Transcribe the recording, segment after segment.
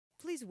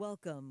Please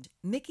welcome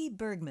Mickey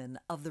Bergman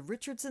of the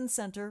Richardson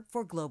Center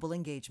for Global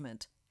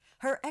Engagement,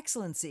 Her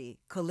Excellency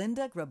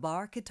Kolinda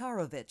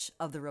Grabar-Kitarović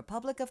of the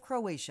Republic of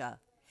Croatia,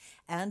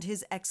 and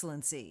His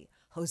Excellency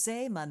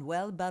José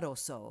Manuel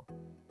Barroso.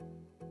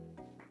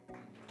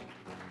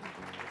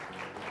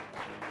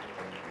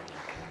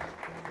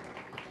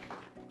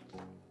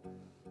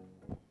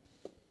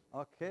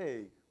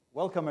 Okay,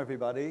 welcome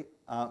everybody.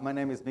 My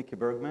name is Mickey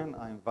Bergman.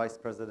 I'm Vice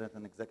President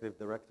and Executive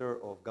Director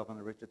of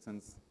Governor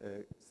Richardson's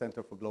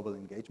Center for Global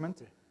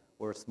Engagement.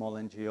 We're a small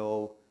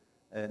NGO,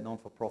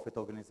 non-for-profit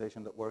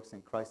organization that works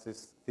in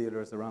crisis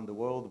theaters around the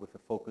world with a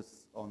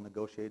focus on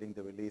negotiating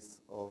the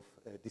release of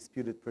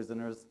disputed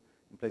prisoners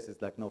in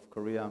places like North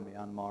Korea,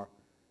 Myanmar,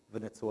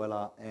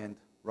 Venezuela, and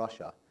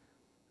Russia.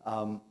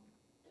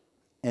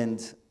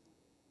 And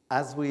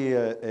as we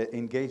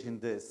engage in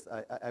this,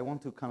 I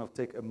want to kind of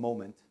take a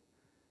moment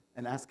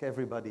and ask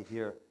everybody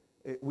here.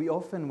 We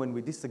often, when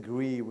we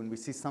disagree, when we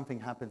see something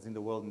happens in the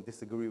world and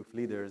disagree with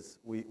leaders,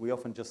 we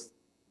often just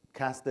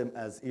cast them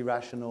as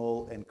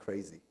irrational and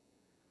crazy.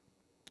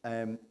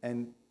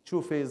 And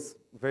truth is,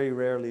 very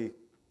rarely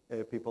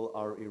people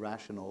are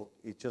irrational.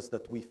 It's just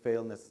that we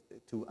fail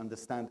to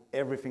understand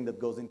everything that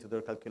goes into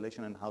their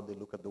calculation and how they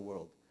look at the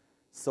world.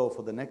 So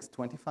for the next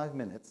 25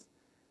 minutes,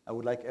 I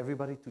would like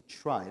everybody to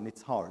try, and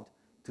it's hard,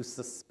 to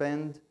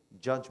suspend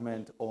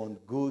judgment on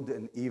good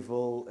and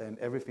evil and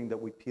everything that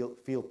we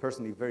feel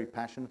personally very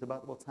passionate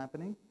about what's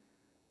happening,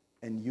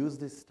 and use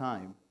this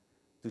time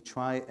to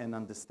try and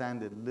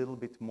understand a little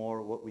bit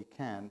more what we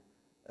can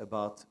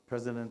about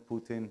President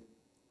Putin,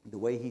 the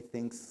way he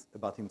thinks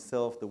about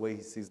himself, the way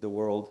he sees the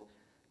world,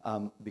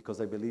 because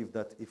I believe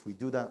that if we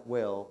do that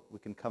well, we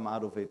can come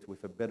out of it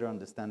with a better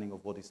understanding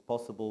of what is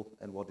possible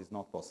and what is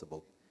not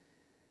possible.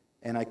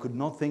 And I could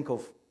not think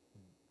of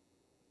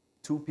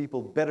two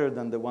people better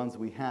than the ones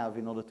we have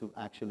in order to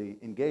actually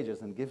engage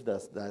us and give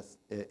us that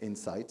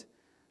insight.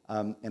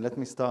 And let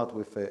me start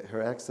with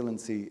Her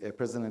Excellency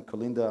President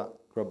Kolinda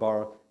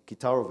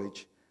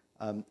Grabar-Kitarović.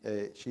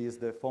 She is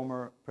the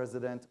former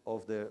president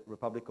of the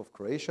Republic of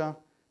Croatia,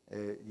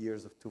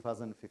 years of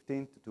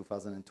 2015 to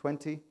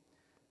 2020.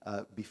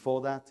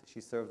 Before that, she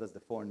served as the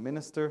foreign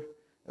minister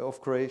of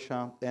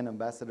Croatia and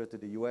ambassador to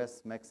the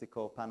US,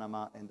 Mexico,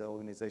 Panama, and the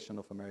Organization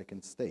of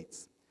American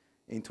States.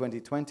 In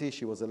 2020,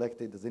 she was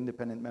elected as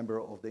independent member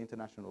of the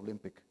International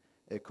Olympic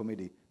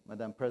Committee.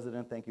 Madam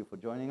President, thank you for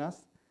joining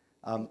us.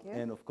 Thank you.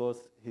 And of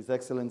course, His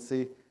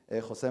Excellency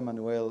José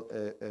Manuel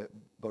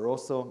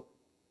Barroso,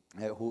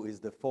 who is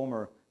the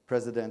former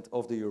president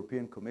of the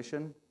European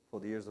Commission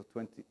for the years of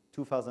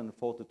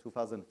 2004 to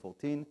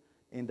 2014.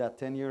 In that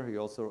tenure, he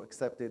also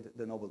accepted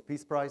the Nobel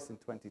Peace Prize in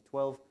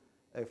 2012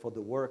 for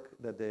the work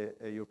that the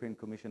European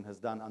Commission has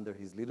done under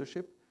his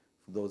leadership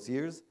for those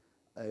years.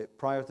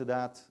 Prior to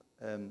that,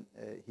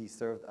 he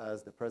served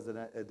as the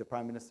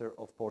Prime Minister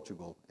of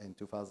Portugal in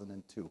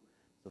 2002.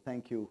 So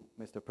thank you,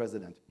 Mr.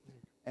 President.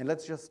 And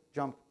let's just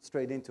jump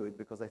straight into it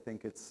because I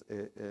think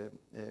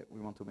we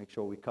want to make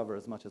sure we cover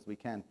as much as we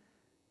can.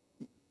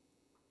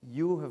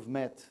 You have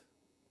met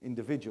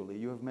individually,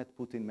 you have met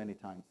Putin many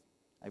times.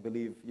 I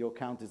believe your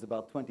count is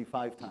about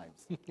 25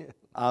 times.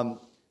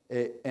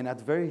 And at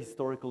very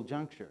historical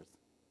junctures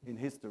in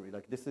history,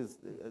 like this is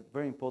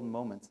very important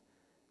moments.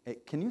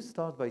 Can you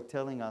start by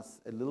telling us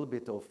a little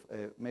bit of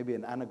maybe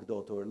an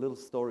anecdote or a little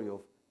story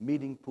of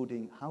meeting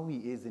Putin, how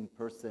he is in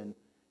person,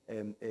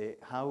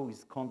 how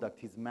his conduct,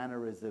 his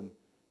mannerism,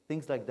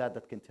 things like that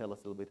that can tell us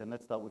a little bit. And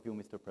let's start with you,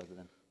 Mr.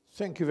 President.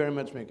 Thank you very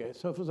much, Mickey.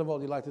 So first of all,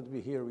 delighted to be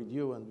here with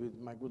you and with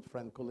my good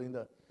friend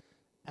Kolinda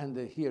and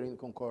here in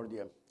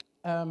Concordia.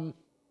 In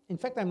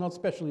fact, I'm not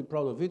especially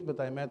proud of it,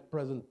 but I met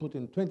President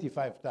Putin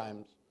 25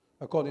 times,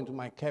 according to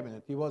my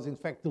cabinet. He was, in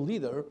fact, the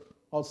leader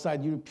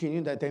outside the European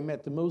Union that I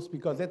met the most,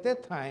 because at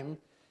that time,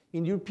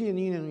 in the European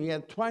Union, we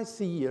had twice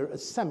a year a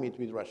summit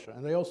with Russia.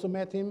 And I also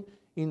met him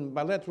in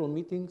bilateral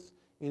meetings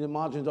in the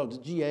margins of the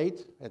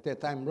G8. At that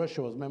time,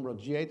 Russia was a member of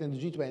G8 and the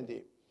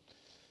G20.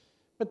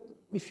 But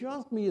if you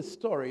ask me a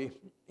story,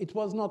 it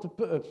was not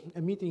a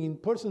meeting in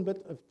person,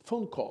 but a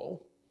phone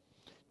call.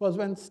 It was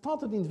when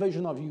started the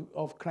invasion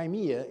of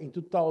Crimea in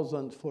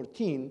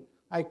 2014,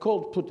 I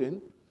called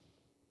Putin.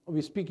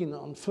 We're speaking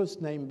on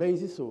first-name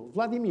basis, so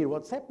Vladimir,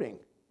 what's happening?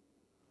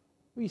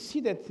 We see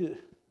that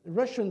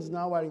Russians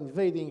now are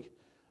invading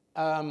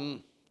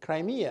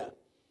Crimea.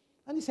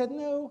 And he said,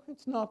 no,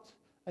 it's not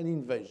an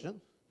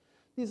invasion.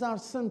 These are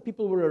some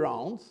people who were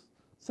around.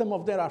 Some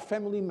of them are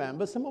family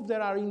members. Some of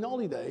them are in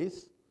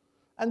holidays.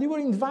 And they were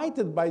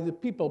invited by the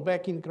people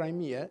back in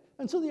Crimea.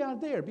 And so they are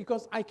there.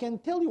 Because I can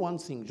tell you one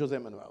thing, José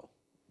Manuel.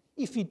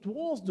 If it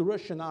was the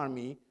Russian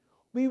army,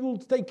 we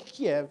would take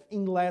Kiev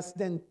in less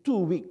than 2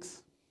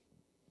 weeks.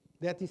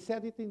 That he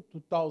said it in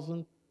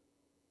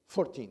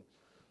 2014.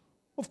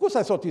 Of course,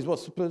 I thought this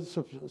was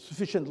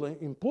sufficiently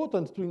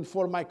important to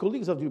inform my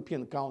colleagues of the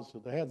European Council,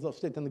 the heads of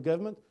state and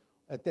government.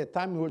 At that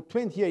time, we were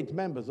 28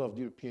 members of the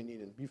European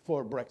Union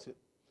before Brexit.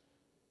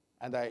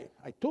 And I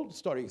told the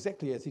story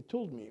exactly as he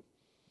told me.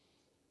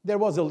 there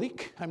was a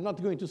leak. I'm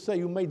not going to say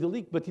who made the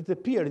leak, but it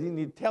appeared in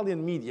the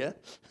Italian media,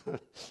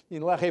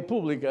 in La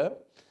Repubblica,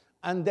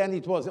 and then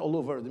it was all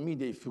over the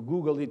media. If you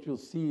Google it, you'll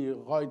see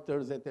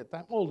Reuters at that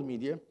time, all the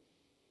media.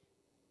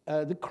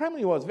 The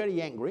Kremlin was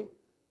very angry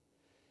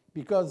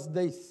because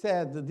they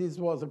said that this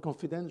was a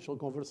confidential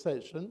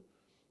conversation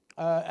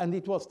and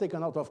it was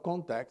taken out of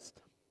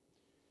context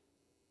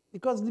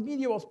because the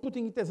media was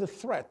putting it as a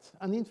threat.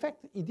 And in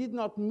fact, it did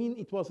not mean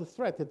it was a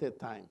threat at that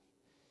time.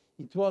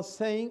 It was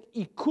saying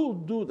he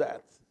could do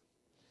that.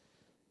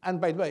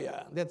 And by the way,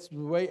 that's the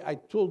way I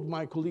told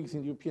my colleagues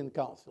in the European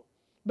Council.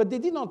 But they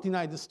did not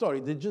deny the story.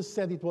 They just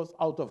said it was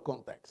out of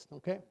context,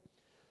 okay?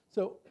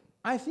 So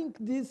I think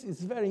this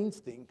is very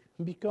interesting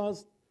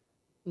because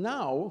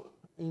now,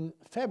 in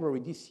February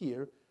this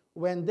year,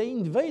 when they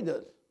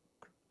invaded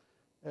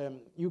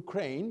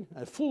Ukraine,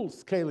 a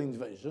full-scale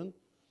invasion,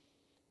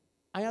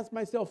 I asked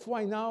myself,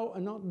 why now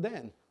and not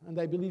then? And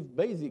I believe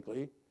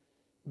basically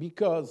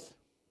because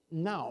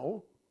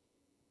now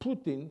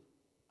Putin,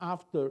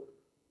 after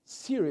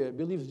Syria,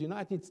 believes the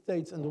United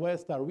States and the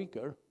West are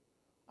weaker.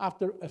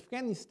 After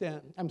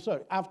Afghanistan,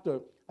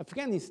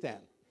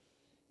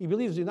 he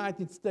believes the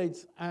United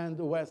States and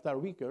the West are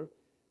weaker.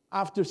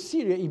 After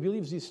Syria, he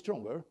believes he's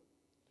stronger.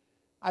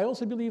 I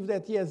also believe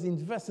that he has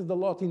invested a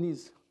lot in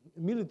his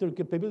military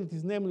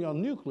capabilities, namely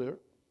on nuclear,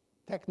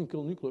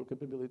 technical nuclear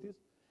capabilities.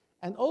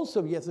 And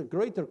also he has a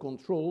greater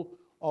control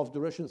of the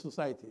Russian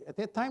society. At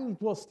that time,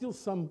 it was still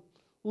some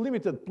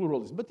limited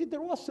pluralism, but there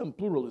was some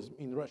pluralism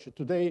in Russia.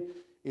 Today,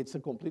 it's a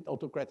complete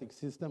autocratic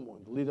system, or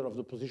the leader of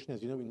the opposition,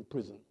 as you know, in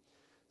prison.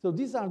 So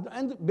these are,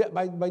 and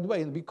by the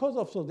way, and because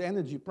of the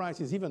energy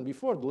prices, even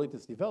before the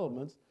latest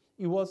developments,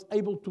 he was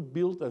able to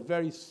build a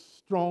very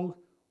strong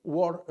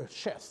war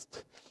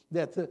chest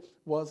that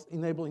was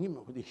enabling him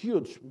with a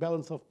huge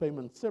balance of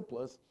payment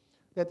surplus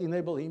that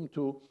enabled him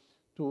to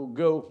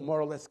go more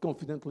or less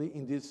confidently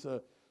in this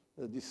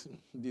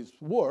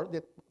war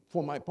that,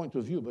 from my point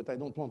of view, but I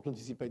don't want to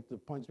anticipate the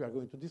points we are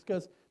going to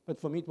discuss, but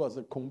for me it was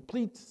a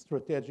complete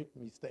strategic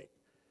mistake.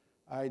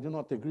 I do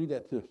not agree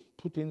that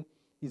Putin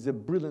is a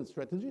brilliant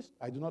strategist.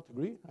 I do not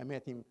agree. I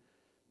met him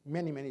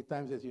many, many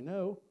times, as you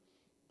know.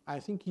 I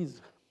think he's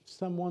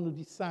someone who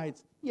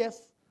decides,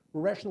 yes,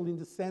 rational in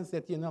the sense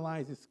that he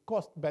analyzes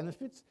cost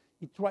benefits.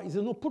 He's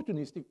an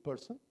opportunistic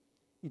person.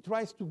 He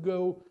tries to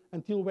go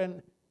until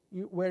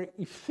where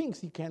he thinks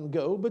he can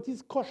go, but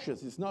he's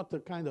cautious. It's not a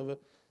kind of a,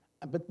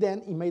 but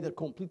then he made a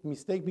complete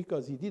mistake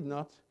because he did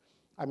not,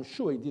 I'm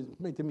sure he did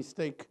make the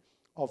mistake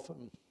of,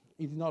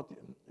 he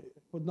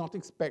would not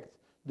expect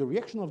the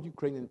reaction of the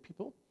Ukrainian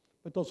people,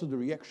 but also the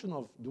reaction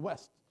of the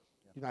West,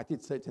 the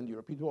United States and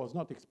Europe. He was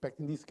not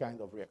expecting this kind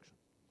of reaction.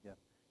 Yeah,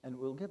 and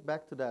we'll get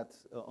back to that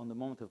on the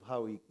moment of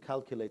how he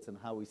calculates and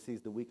how he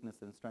sees the weakness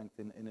and strength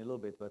in a little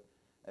bit. But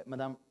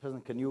Madam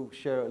President, can you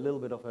share a little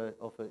bit of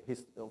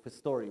a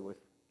story with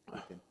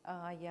Putin?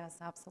 Yes,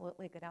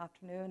 absolutely. Good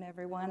afternoon,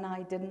 everyone.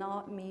 I did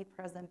not meet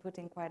President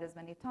Putin quite as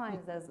many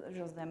times as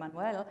José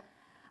Manuel,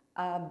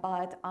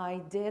 but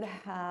I did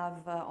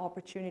have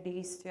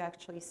opportunities to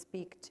actually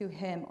speak to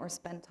him or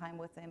spend time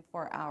with him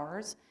for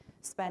hours,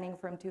 spanning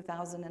from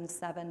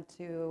 2007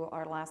 to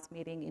our last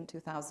meeting in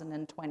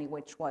 2020,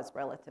 which was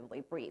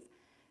relatively brief.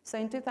 So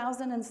in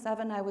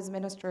 2007, I was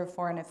Minister of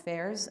Foreign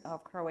Affairs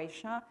of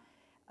Croatia,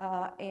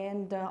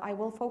 and I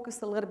will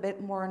focus a little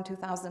bit more on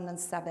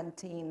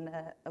 2017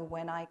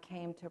 when I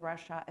came to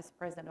Russia as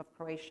President of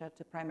Croatia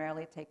to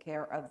primarily take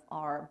care of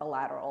our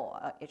bilateral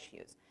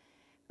issues.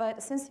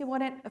 But since you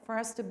wanted for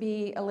us to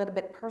be a little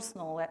bit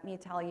personal, let me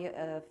tell you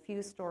a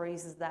few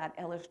stories that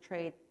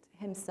illustrate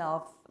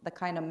himself, the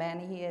kind of man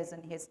he is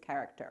and his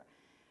character.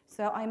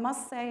 So I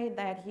must say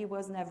that he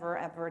was never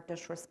ever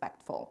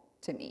disrespectful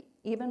to me,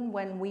 even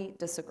when we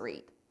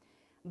disagreed.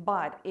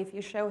 But if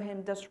you show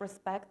him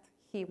disrespect,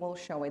 he will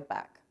show it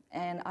back.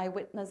 And I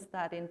witnessed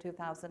that in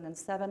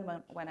 2007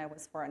 when I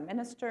was foreign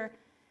minister,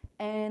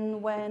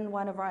 and when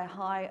one of our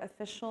high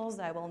officials,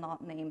 I will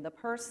not name the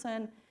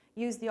person,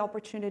 used the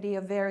opportunity,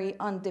 a very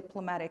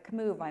undiplomatic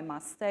move, I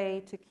must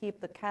say, to keep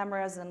the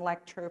cameras and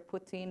lecture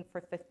Putin for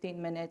 15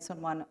 minutes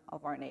on one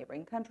of our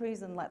neighboring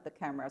countries and let the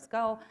cameras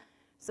go.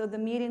 So the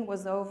meeting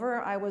was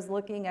over. I was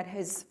looking at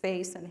his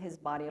face and his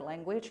body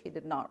language. He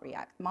did not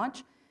react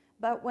much.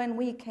 But when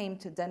we came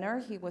to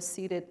dinner, he was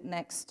seated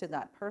next to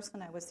that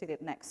person. I was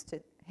seated next to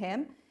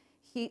him.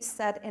 He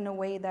sat in a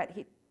way that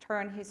he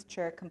turned his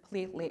chair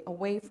completely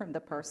away from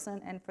the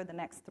person, and for the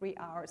next 3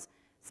 hours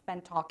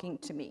spent talking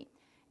to me.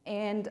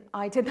 And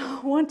I did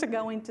not want to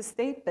go into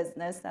state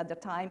business at the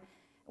time.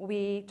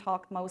 We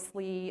talked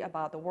mostly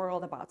about the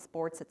world, about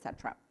sports,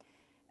 etc.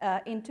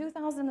 In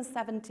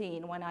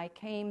 2017, when I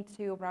came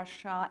to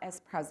Russia as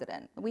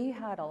president, we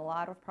had a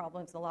lot of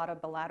problems, a lot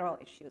of bilateral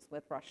issues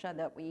with Russia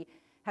that we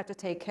had to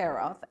take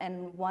care of.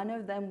 And one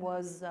of them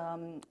was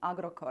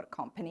Agrokor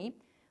company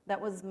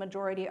that was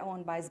majority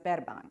owned by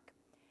Sberbank.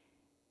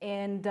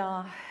 And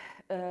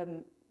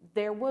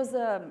there was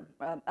a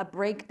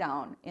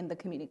breakdown in the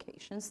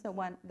communications. So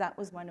that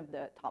was one of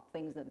the top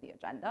things on the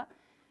agenda.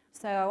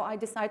 So I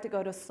decided to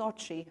go to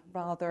Sochi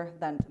rather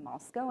than to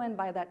Moscow. And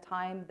by that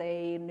time,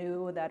 they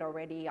knew that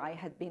already I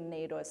had been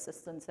NATO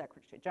Assistant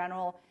Secretary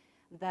General,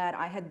 that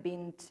I had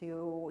been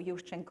to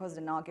Yushchenko's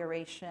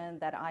inauguration,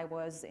 that I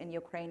was in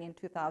Ukraine in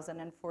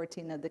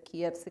 2014 at the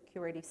Kiev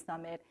Security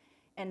Summit,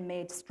 and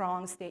made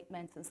strong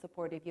statements in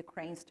support of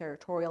Ukraine's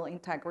territorial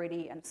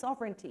integrity and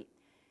sovereignty.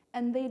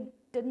 And they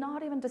did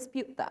not even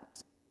dispute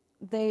that.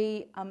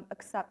 They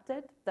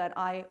accepted that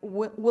I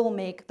will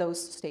make those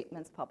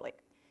statements public.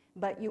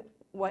 But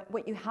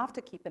what you have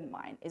to keep in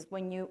mind is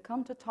when you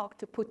come to talk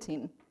to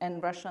Putin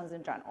and Russians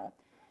in general,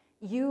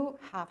 you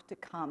have to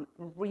come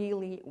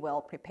really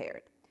well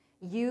prepared.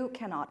 You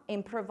cannot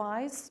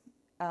improvise.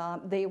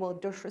 They will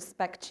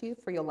disrespect you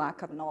for your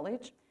lack of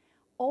knowledge,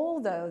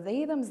 although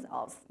they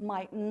themselves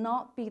might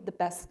not be the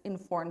best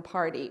informed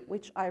party,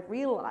 which I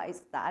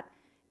realized that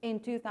in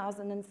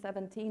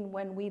 2017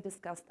 when we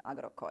discussed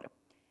Agrokor.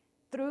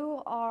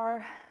 Through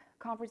our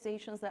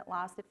conversations that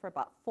lasted for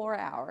about 4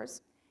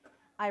 hours,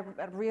 I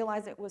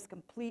realized it was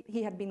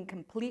he had been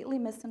completely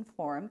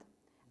misinformed,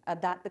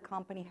 that the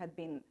company had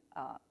been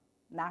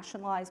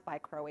nationalized by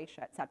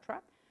Croatia,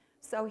 etc.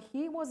 So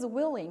he was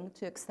willing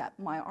to accept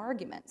my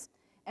arguments.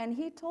 And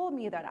he told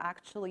me that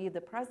actually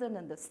the president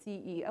and the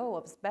CEO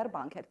of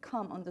Sberbank had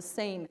come on the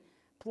same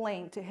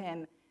plane to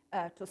him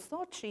to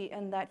Sochi,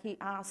 and that he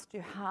asked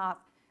to have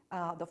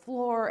the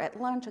floor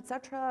at lunch,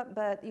 etc.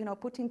 But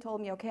Putin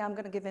told me, okay, I'm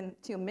going to give him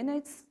 2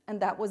 minutes,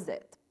 and that was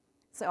it.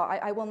 So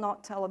I will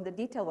not tell of the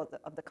detail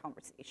of the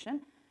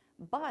conversation,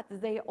 but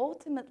they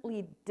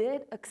ultimately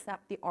did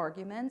accept the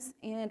arguments,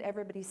 and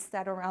everybody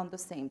sat around the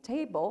same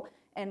table,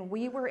 and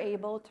we were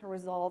able to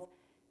resolve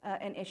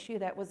an issue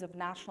that was of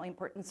national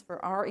importance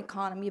for our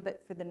economy,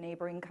 but for the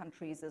neighboring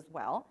countries as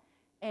well.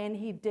 And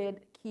he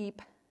did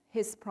keep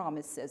his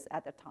promises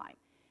at the time,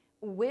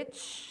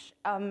 which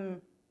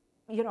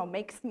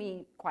makes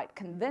me quite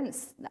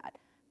convinced that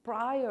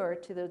prior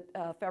to the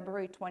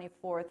February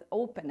 24th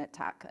open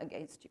attack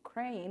against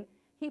Ukraine,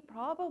 he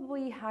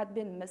probably had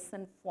been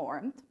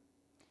misinformed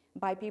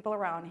by people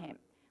around him.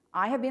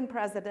 I have been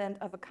president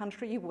of a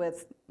country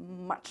with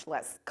much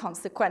less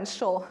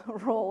consequential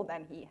role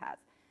than he has.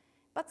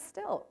 But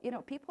still,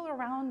 people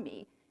around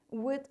me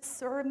would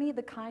serve me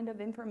the kind of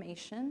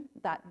information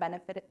that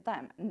benefited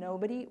them.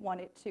 Nobody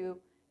wanted to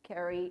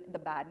carry the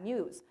bad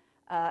news.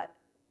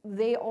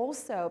 They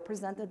also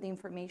presented the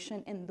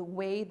information in the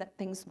way that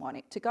things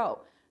wanted to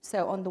go.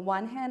 So on the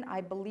one hand, I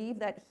believe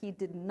that he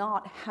did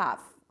not have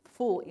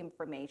full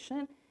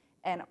information.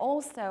 And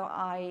also,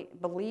 I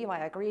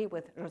agree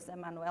with José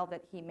Manuel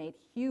that he made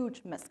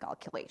huge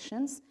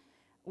miscalculations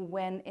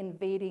when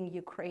invading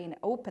Ukraine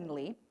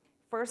openly.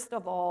 First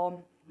of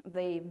all,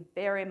 they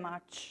very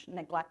much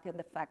neglected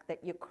the fact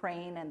that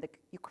Ukraine and the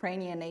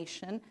Ukrainian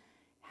nation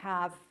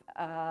have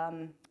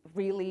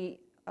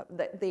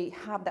they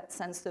have that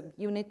sense of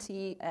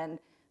unity and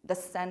the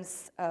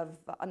sense of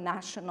a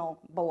national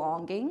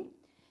belonging.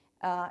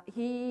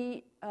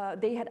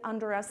 They had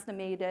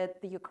underestimated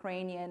the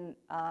Ukrainian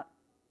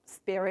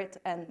spirit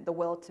and the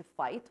will to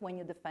fight when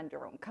you defend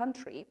your own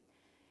country.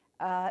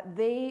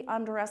 They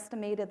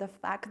underestimated the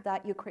fact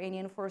that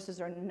Ukrainian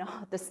forces are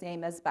not the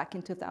same as back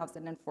in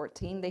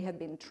 2014. They had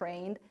been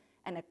trained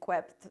and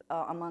equipped,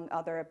 among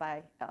other,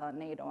 by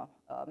NATO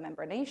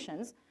member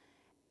nations.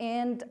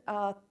 And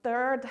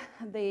third,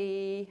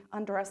 they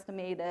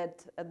underestimated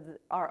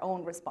our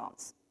own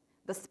response,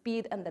 the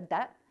speed and the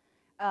depth.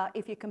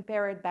 If you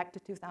compare it back to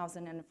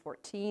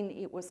 2014,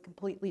 it was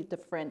completely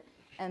different.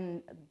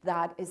 And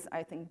that is,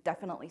 I think,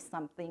 definitely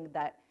something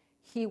that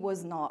he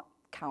was not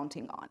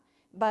counting on.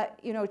 But,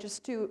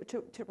 just to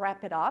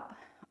wrap it up,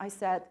 I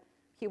said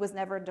he was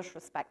never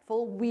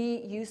disrespectful.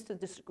 We used to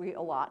disagree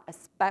a lot,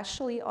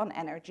 especially on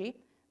energy,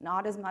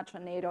 not as much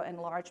on NATO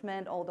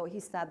enlargement, although he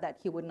said that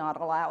he would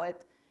not allow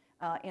it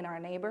in our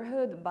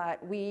neighborhood.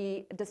 But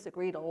we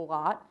disagreed a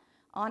lot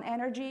on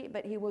energy,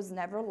 but he was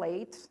never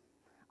late.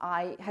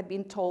 I had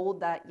been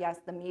told that, yes,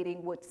 the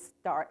meeting would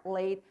start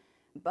late,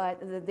 but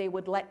they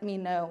would let me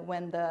know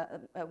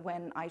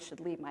when I should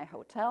leave my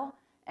hotel.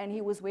 And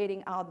he was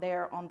waiting out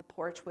there on the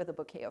porch with a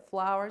bouquet of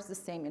flowers, the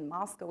same in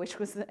Moscow, which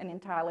was an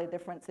entirely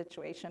different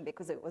situation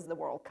because it was the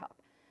World Cup.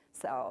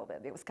 So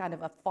it was kind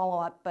of a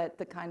follow-up, but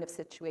the kind of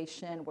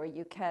situation where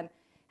you can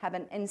have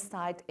an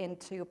insight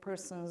into a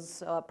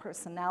person's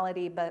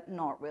personality, but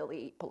not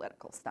really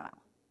political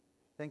style.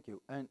 Thank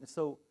you. And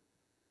so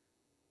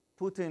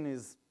Putin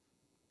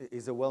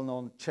is a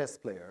well-known chess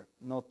player,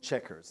 not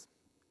checkers.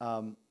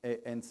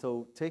 And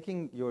so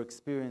taking your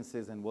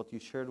experiences and what you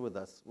shared with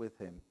us with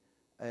him,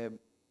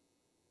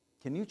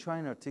 can you try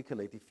and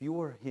articulate, if you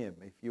were him,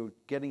 if you're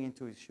getting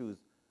into his shoes,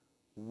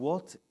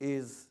 what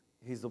is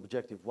his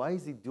objective? Why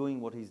is he doing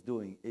what he's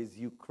doing? Is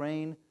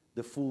Ukraine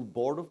the full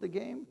board of the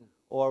game?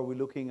 Or are we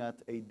looking at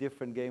a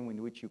different game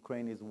in which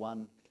Ukraine is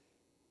one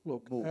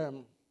Look,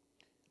 move?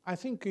 I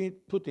think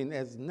Putin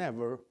has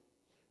never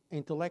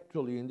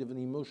intellectually and even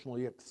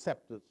emotionally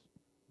accepted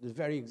the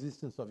very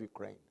existence of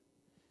Ukraine.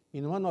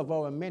 In one of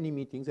our many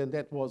meetings, and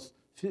that was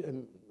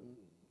in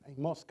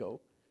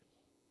Moscow,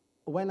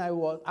 when I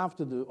was,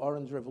 after the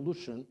Orange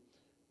Revolution,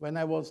 when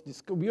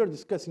we were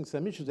discussing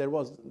some issues,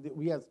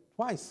 we had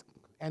twice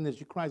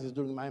energy crisis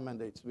during my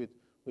mandates with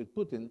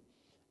Putin,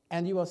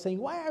 and he was saying,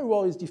 why are you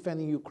always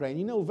defending Ukraine?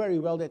 You know very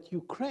well that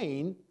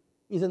Ukraine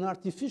is an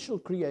artificial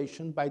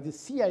creation by the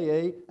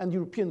CIA and the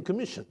European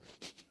Commission.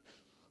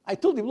 I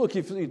told him, look,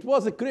 if it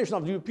was a creation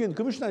of the European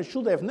Commission, I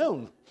should have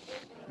known.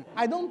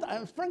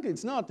 Frankly,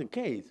 it's not the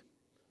case.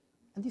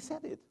 And he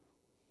said it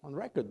on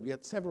record. We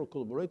had several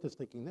collaborators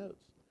taking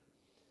notes.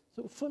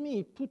 So for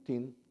me,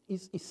 Putin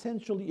is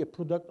essentially a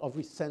product of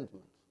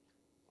resentment.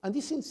 And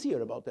he's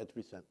sincere about that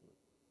resentment.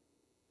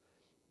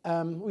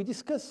 We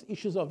discuss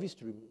issues of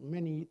history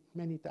many,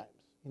 many times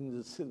in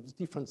the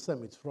different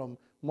summits, from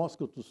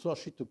Moscow to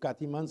Sochi to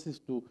Katimansis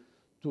to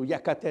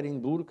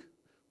Yekaterinburg.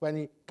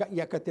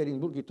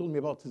 Yekaterinburg, he told me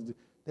about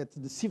that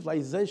the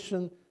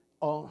civilization,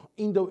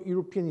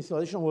 Indo-European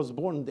civilization, was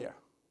born there.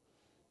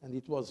 And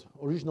it was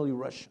originally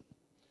Russian.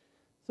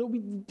 So we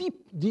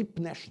deep, deep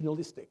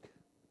nationalistic.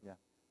 Yeah.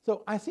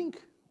 So I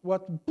think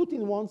what Putin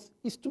wants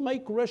is to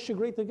make Russia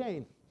great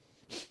again,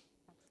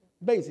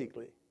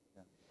 basically.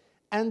 Yeah.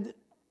 And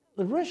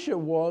Russia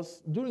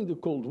was, during the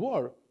Cold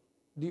War,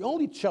 the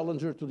only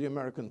challenger to the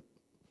American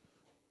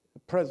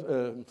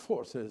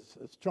forces,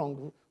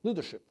 strong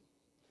leadership.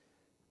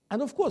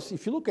 And of course,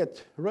 if you look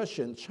at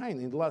Russia and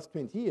China in the last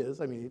 20 years,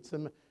 I mean,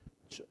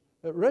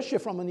 Russia,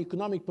 from an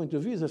economic point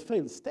of view, is a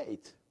failed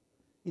state.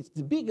 It's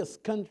the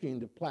biggest country in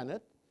the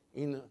planet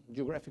in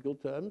geographical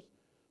terms,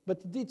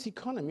 but its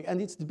economy,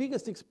 and it's the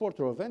biggest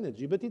exporter of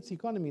energy, but its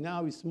economy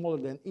now is smaller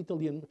than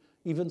Italy and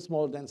even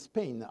smaller than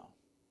Spain now.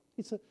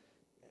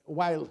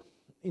 While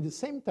in the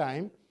same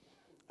time,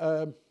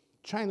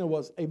 China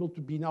was able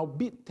to be now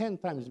 10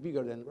 times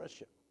bigger than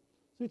Russia.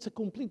 So it's a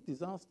complete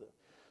disaster.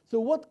 So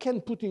what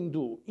can Putin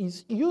do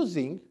is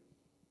using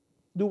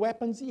the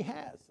weapons he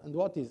has, and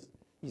what is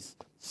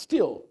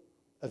still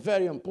a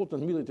very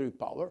important military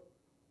power,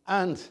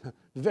 and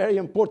very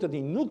important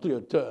in nuclear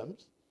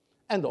terms,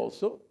 and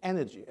also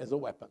energy as a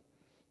weapon.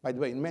 By the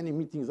way, in many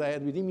meetings I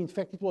had with him, in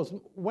fact, it was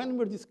when we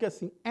were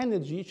discussing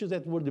energy issues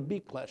that were the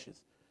big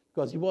clashes,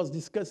 because he was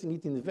discussing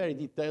it in very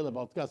detail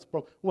about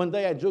Gazprom. One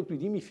day I joked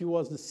with him if he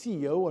was the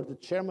CEO or the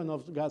chairman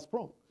of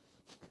Gazprom.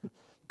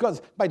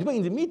 Because, by the way,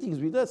 in the meetings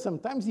with us,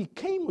 sometimes he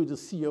came with the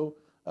CEO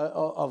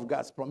of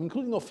Gazprom,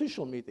 including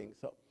official meetings.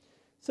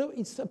 So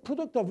it's a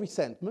product of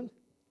resentment.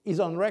 He's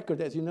on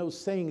record, as you know,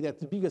 saying that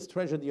the biggest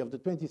tragedy of the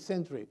 20th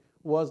century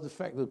was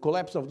the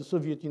collapse of the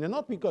Soviet Union,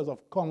 not because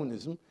of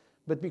communism,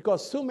 but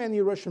because so many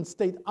Russians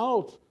stayed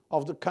out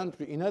of the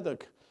country in other.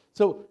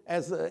 So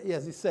as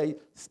he said,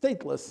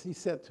 stateless, he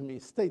said to me,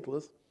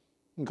 stateless,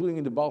 including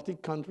in the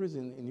Baltic countries,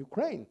 in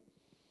Ukraine.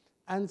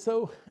 And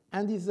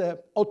he's an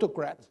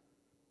autocrat,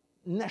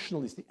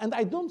 nationalistic. And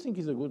I don't think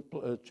he's a good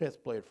chess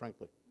player,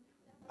 frankly.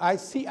 I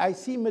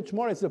see much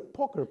more as a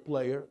poker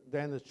player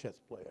than a chess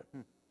player.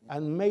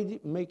 And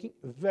making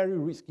very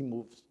risky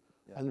moves,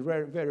 yeah, and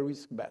very, very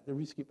risky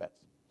bets.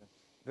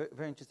 Very,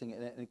 very interesting.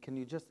 And can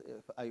you just,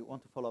 if I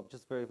want to follow up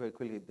just very, very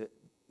quickly,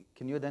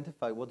 can you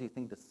identify what do you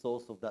think the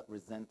source of that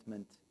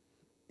resentment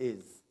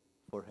is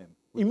for him?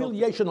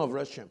 Humiliation of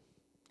Russia.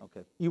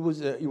 Okay. He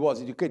was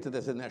educated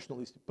as a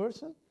nationalistic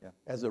person, yeah,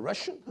 as a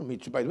Russian. I mean,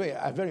 by the way,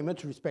 I very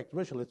much respect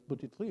Russia, let's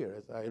put it clear.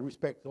 As I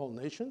respect all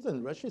nations,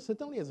 and Russia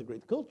certainly has a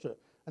great culture.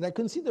 And I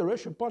consider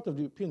Russia part of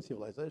the European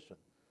civilization.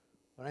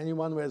 Or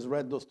anyone who has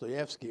read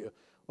Dostoevsky,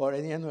 or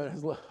anyone who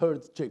has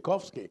heard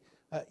Tchaikovsky,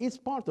 it's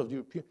part of the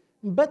European.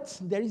 But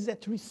there is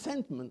that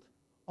resentment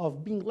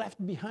of being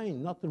left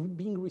behind, not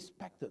being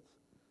respected.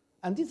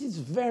 And this is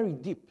very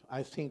deep,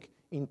 I think,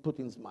 in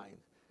Putin's mind.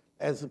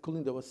 As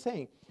Kolinda was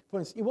saying, for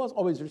instance, he was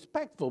always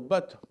respectful,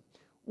 but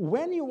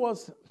when he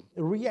was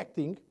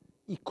reacting,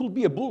 he could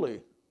be a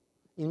bully.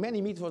 In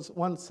many meetings,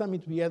 one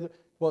summit we had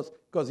was,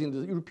 because in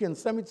the European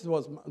summits, it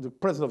was the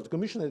president of the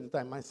Commission at the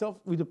time, myself,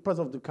 with the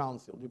president of the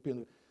Council.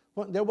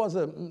 There was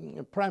a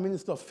prime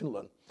minister of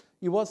Finland.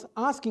 He was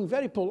asking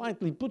very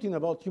politely Putin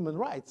about human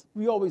rights.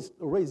 We always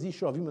raise the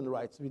issue of human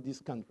rights with these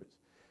countries.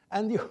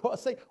 And he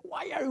was saying,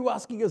 why are you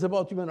asking us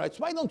about human rights?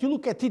 Why don't you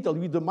look at Italy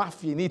with the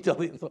mafia in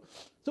Italy?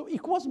 So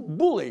it was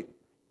bully,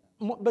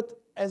 but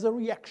as a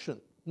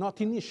reaction, not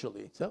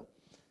initially.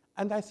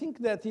 And I think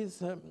that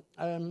is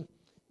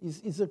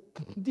a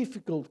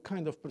difficult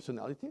kind of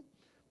personality.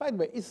 By the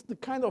way, it's the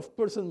kind of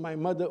person my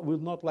mother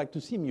would not like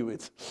to see me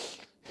with.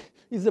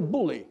 He's a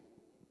bully,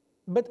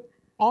 but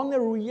on a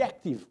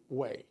reactive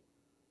way.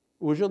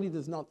 Usually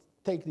does not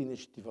take the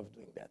initiative of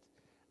doing that.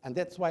 And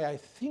that's why I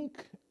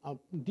think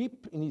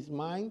deep in his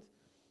mind,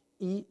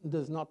 he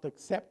does not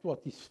accept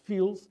what he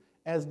feels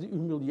as the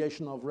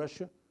humiliation of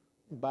Russia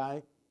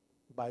by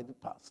the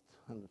past,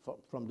 and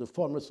from the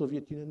former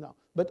Soviet Union now,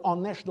 but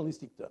on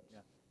nationalistic terms. Yeah.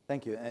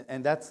 Thank you.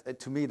 And that's,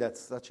 to me, that's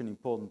such an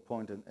important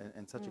point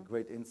and such a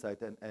great insight.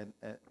 And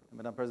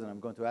Madam President, I'm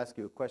going to ask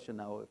you a question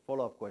now, a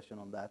follow-up question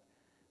on that.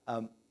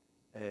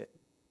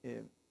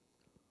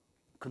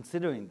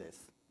 Considering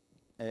this,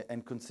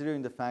 and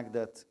considering the fact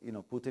that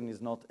Putin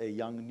is not a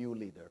young new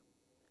leader,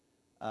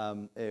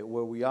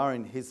 where we are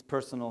in his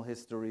personal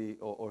history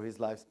or his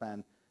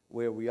lifespan,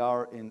 where we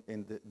are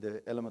in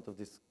the element of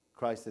this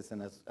crisis,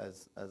 and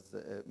as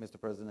Mr.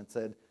 President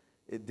said,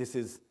 this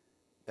is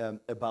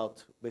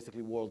about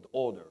basically world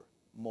order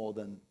more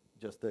than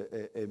just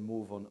a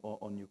move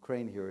on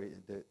Ukraine here,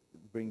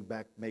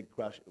 make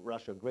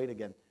Russia great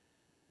again.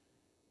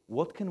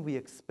 What can we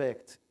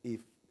expect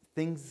if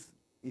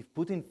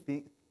Putin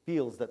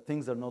feels that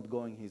things are not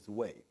going his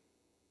way?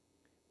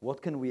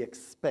 What can we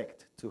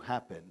expect to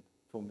happen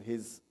from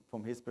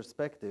his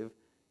perspective,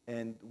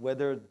 and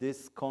whether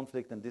this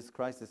conflict and this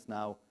crisis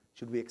now,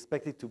 should we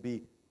expect it to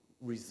be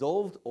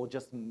resolved or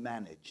just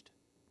managed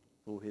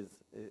through his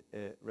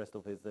rest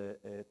of his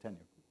tenure?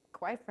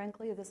 Quite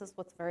frankly, this is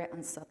what's very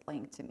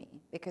unsettling to me,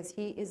 because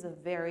he is a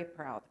very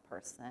proud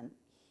person.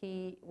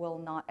 He will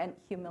not, and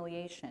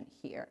humiliation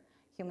here.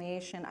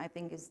 Humiliation, I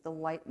think, is the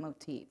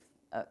leitmotif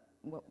of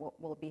what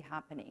will be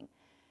happening.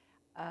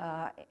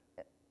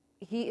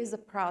 He is a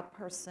proud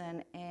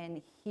person,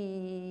 and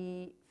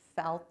he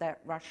felt that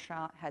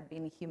Russia had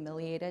been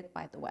humiliated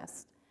by the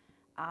West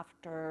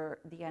after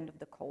the end of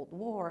the Cold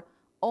War.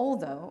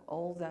 Although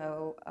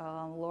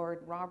Lord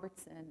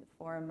Robertson,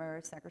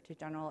 former Secretary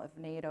General of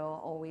NATO,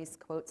 always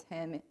quotes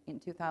him in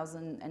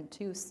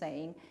 2002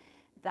 saying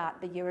that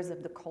the years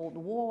of the Cold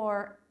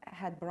War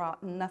had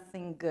brought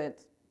nothing good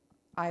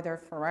either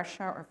for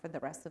Russia or for the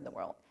rest of the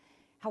world.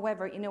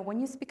 However, when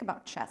you speak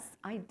about chess,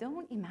 I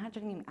don't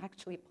imagine him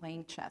actually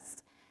playing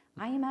chess.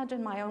 I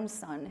imagine my own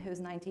son,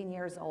 who's 19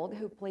 years old,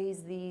 who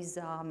plays these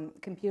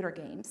computer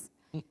games.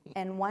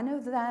 And one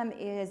of them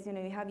is,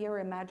 you have your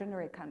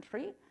imaginary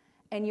country,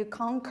 and you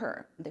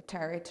conquer the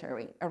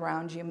territory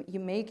around you. You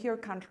make your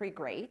country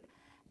great,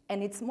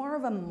 and it's more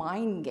of a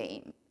mind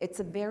game. It's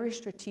a very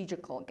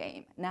strategical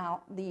game.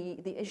 Now, the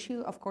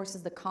issue, of course,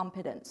 is the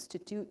competence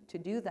to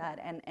do that,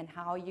 and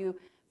how you,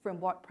 from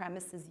what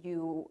premises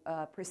you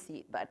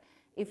proceed. But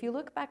if you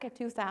look back at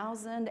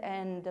 2000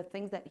 and the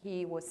things that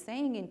he was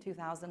saying in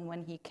 2000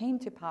 when he came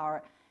to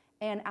power,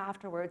 and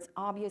afterwards,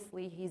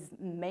 obviously his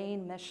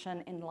main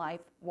mission in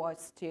life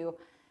was to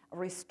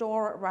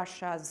restore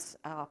Russia's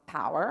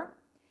power,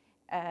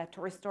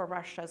 to restore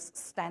Russia's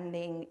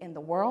standing in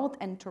the world,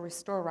 and to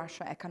restore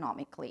Russia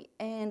economically.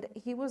 And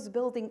he was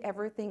building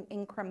everything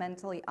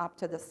incrementally up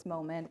to this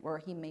moment where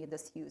he made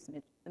this huge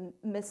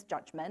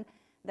misjudgment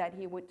that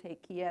he would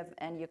take Kiev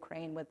and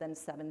Ukraine within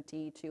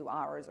 72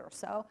 hours or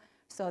so.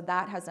 So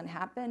that hasn't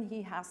happened.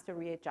 He has to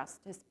readjust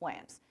his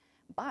plans.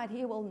 But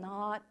he will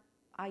not,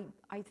 I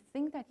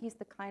think that he's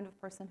the kind of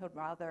person who'd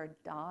rather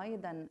die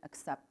than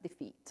accept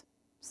defeat.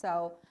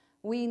 So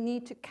we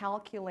need to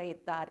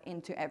calculate that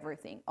into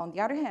everything. On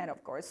the other hand,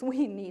 of course,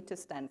 we need to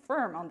stand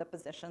firm on the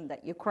position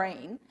that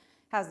Ukraine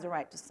has the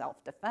right to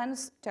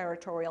self-defense,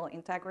 territorial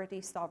integrity,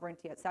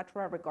 sovereignty,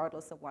 etc.,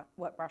 regardless of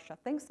what Russia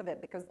thinks of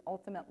it, because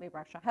ultimately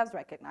Russia has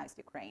recognized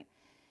Ukraine.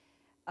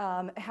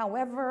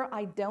 However,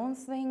 I don't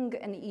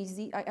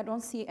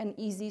see an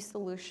easy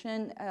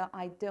solution.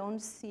 I don't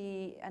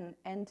see an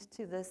end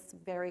to this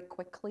very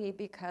quickly,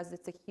 because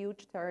it's a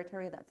huge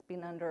territory that's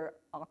been under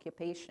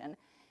occupation.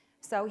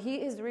 So he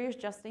is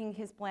readjusting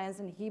his plans,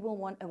 and he will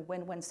want a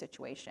win-win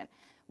situation.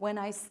 When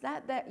I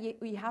said that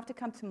you have to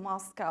come to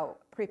Moscow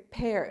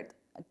prepared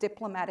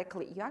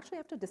diplomatically, you actually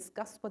have to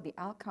discuss what the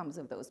outcomes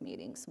of those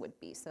meetings would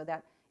be, so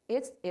that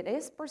it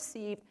is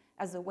perceived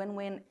as a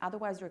win-win.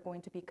 Otherwise, you're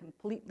going to be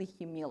completely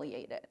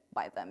humiliated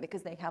by them,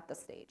 because they have the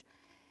stage.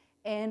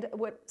 And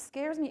what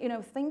scares me,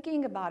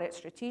 thinking about it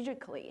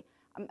strategically,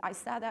 I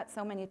said that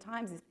so many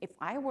times, if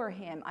I were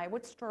him, I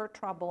would stir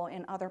trouble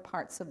in other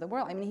parts of the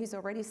world. I mean, he's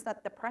already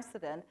set the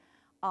precedent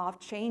of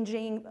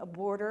changing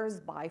borders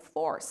by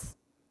force.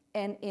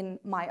 And in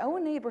my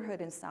own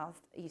neighborhood in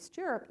Southeast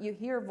Europe, you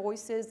hear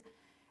voices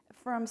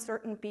from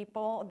certain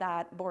people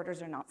that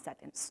borders are not set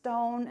in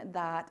stone,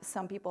 that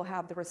some people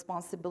have the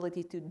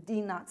responsibility to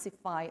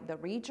denazify the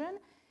region.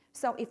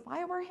 So if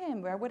I were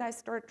him, where would I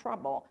start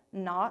trouble?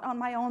 Not on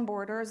my own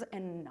borders,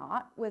 and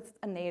not with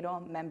a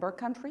NATO member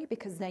country,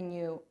 because then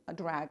you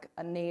drag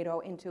a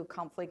NATO into a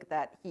conflict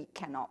that he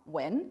cannot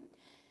win.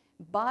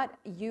 But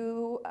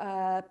you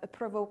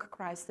provoke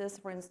crisis,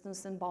 for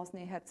instance, in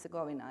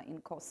Bosnia-Herzegovina,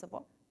 in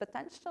Kosovo,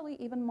 potentially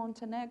even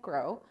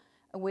Montenegro,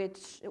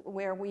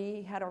 where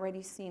we had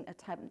already seen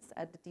attempts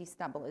at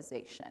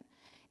destabilization.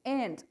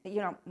 And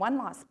one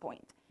last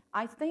point.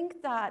 I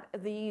think that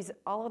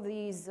all of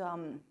these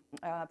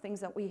things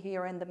that we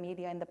hear in the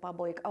media, in the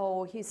public,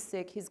 oh, he's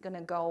sick, he's going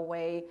to go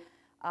away,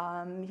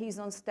 he's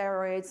on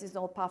steroids, he's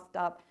all puffed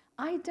up.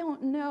 I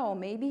don't know.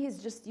 Maybe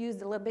he's just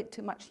used a little bit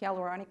too much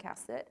hyaluronic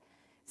acid.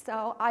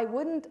 So I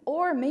wouldn't,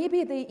 or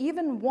maybe they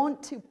even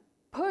want to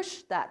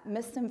push that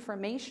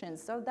misinformation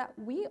so that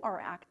we are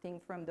acting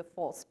from the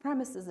false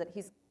premises that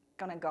he's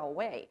going to go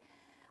away.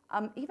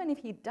 Even if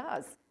he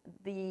does,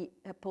 the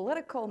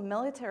political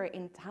military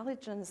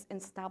intelligence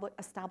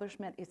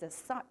establishment is as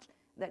such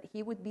that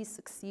he would be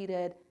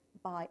succeeded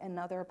by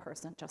another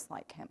person just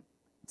like him.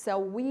 So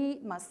we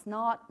must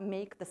not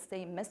make the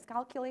same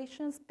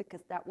miscalculations,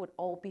 because that would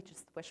all be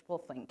just wishful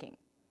thinking.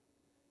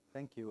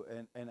 Thank you.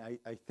 And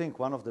I think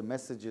one of the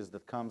messages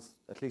that comes,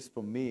 at least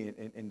from me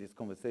in this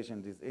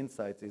conversation, these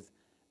insights, is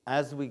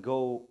as we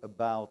go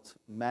about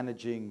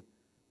managing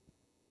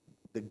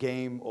the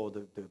game or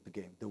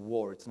the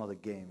war, it's not a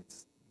game,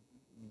 it's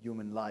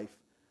human life,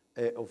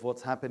 of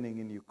what's happening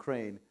in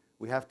Ukraine,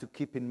 we have to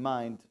keep in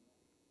mind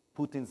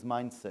Putin's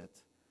mindset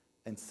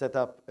and set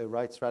up a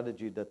right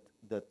strategy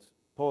that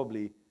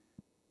probably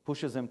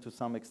pushes him to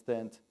some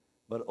extent,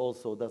 but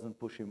also doesn't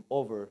push him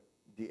over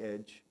the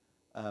edge,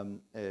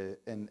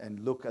 and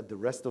look at the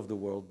rest of the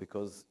world,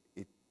 because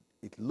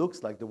it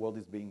looks like the world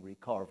is being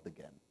recarved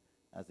again,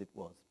 as it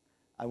was.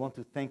 I want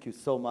to thank you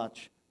so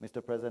much,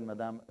 Mr. President,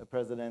 Madam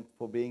President,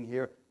 for being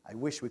here. I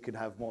wish we could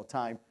have more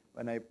time,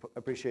 and I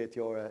appreciate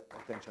your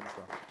attention as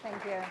well.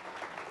 Thank you.